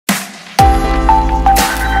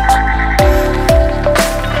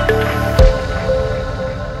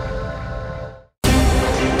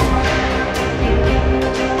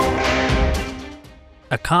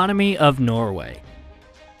Economy of Norway.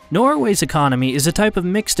 Norway's economy is a type of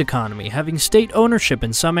mixed economy having state ownership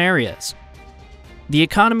in some areas. The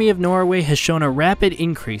economy of Norway has shown a rapid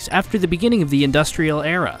increase after the beginning of the industrial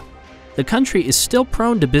era. The country is still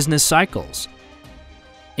prone to business cycles.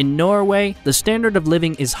 In Norway, the standard of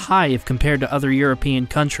living is high if compared to other European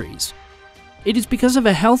countries. It is because of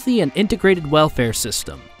a healthy and integrated welfare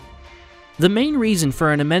system. The main reason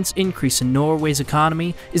for an immense increase in Norway's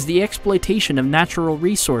economy is the exploitation of natural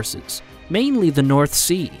resources, mainly the North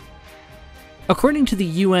Sea. According to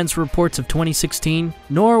the UN's reports of 2016,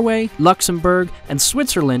 Norway, Luxembourg, and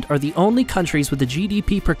Switzerland are the only countries with a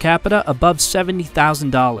GDP per capita above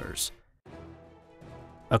 $70,000.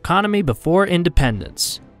 Economy before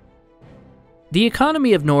independence. The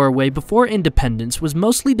economy of Norway before independence was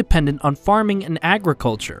mostly dependent on farming and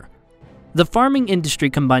agriculture. The farming industry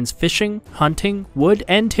combines fishing, hunting, wood,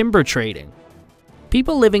 and timber trading.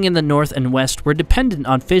 People living in the north and west were dependent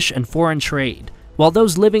on fish and foreign trade, while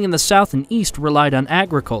those living in the south and east relied on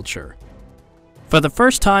agriculture. For the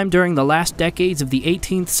first time during the last decades of the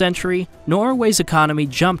 18th century, Norway's economy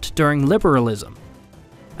jumped during liberalism.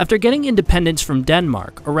 After getting independence from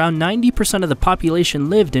Denmark, around 90% of the population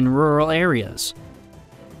lived in rural areas.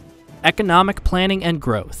 Economic planning and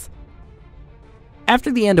growth. After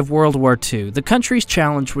the end of World War II, the country's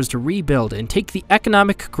challenge was to rebuild and take the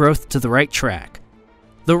economic growth to the right track.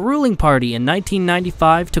 The ruling party in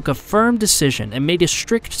 1995 took a firm decision and made a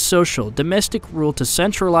strict social, domestic rule to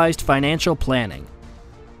centralized financial planning.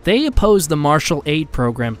 They opposed the Marshall Aid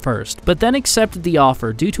Program first, but then accepted the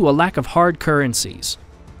offer due to a lack of hard currencies.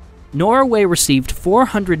 Norway received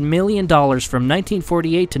 $400 million from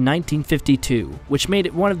 1948 to 1952, which made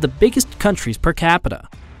it one of the biggest countries per capita.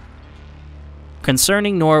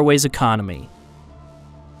 Concerning Norway's economy.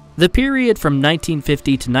 The period from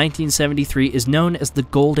 1950 to 1973 is known as the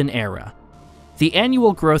Golden Era. The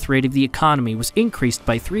annual growth rate of the economy was increased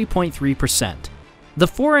by 3.3%. The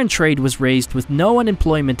foreign trade was raised with no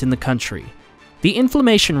unemployment in the country. The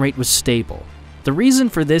inflation rate was stable. The reason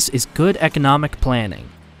for this is good economic planning.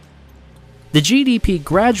 The GDP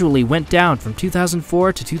gradually went down from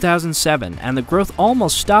 2004 to 2007, and the growth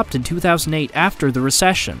almost stopped in 2008 after the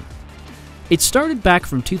recession. It started back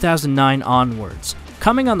from 2009 onwards,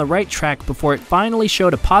 coming on the right track before it finally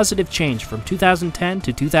showed a positive change from 2010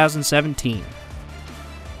 to 2017.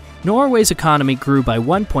 Norway's economy grew by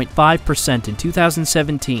 1.5% in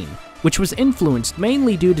 2017, which was influenced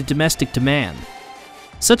mainly due to domestic demand.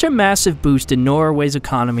 Such a massive boost in Norway's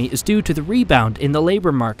economy is due to the rebound in the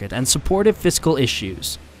labor market and supportive fiscal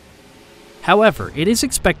issues. However, it is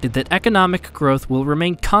expected that economic growth will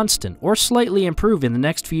remain constant or slightly improve in the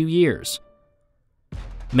next few years.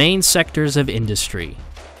 Main sectors of industry.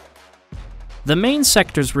 The main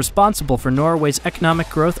sectors responsible for Norway's economic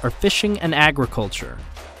growth are fishing and agriculture.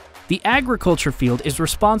 The agriculture field is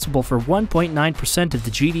responsible for 1.9% of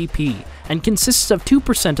the GDP and consists of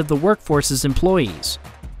 2% of the workforce's employees.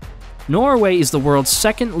 Norway is the world's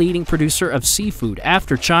second leading producer of seafood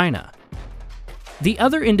after China. The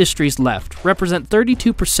other industries left represent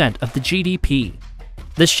 32% of the GDP.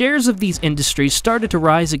 The shares of these industries started to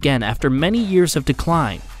rise again after many years of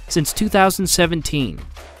decline, since 2017.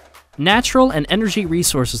 Natural and energy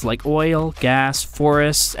resources like oil, gas,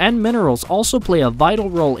 forests, and minerals also play a vital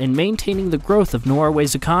role in maintaining the growth of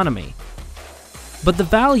Norway's economy. But the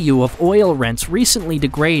value of oil rents recently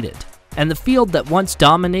degraded, and the field that once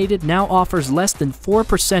dominated now offers less than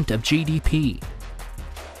 4% of GDP.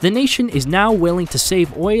 The nation is now willing to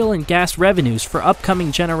save oil and gas revenues for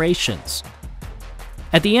upcoming generations.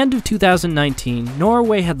 At the end of 2019,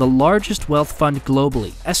 Norway had the largest wealth fund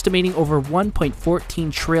globally, estimating over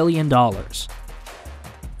 $1.14 trillion.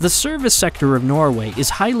 The service sector of Norway is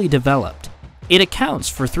highly developed. It accounts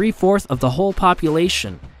for 3/4 of the whole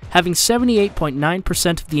population, having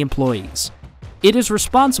 78.9% of the employees. It is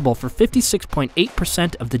responsible for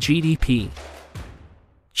 56.8% of the GDP.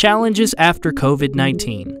 Challenges after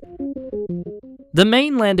COVID-19. The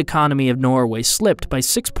mainland economy of Norway slipped by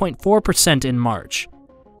 6.4% in March.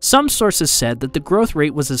 Some sources said that the growth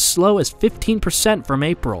rate was as slow as 15% from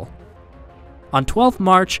April. On 12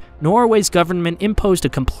 March, Norway's government imposed a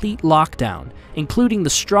complete lockdown, including the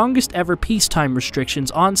strongest ever peacetime restrictions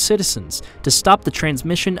on citizens to stop the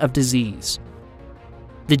transmission of disease.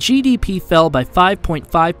 The GDP fell by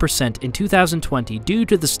 5.5% in 2020 due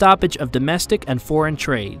to the stoppage of domestic and foreign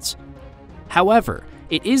trades. However,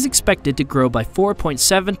 it is expected to grow by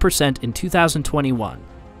 4.7% in 2021.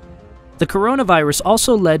 The coronavirus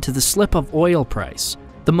also led to the slip of oil price,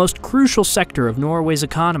 the most crucial sector of Norway's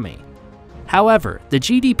economy. However, the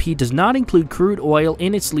GDP does not include crude oil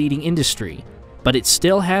in its leading industry, but it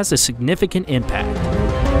still has a significant impact.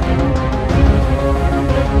 you.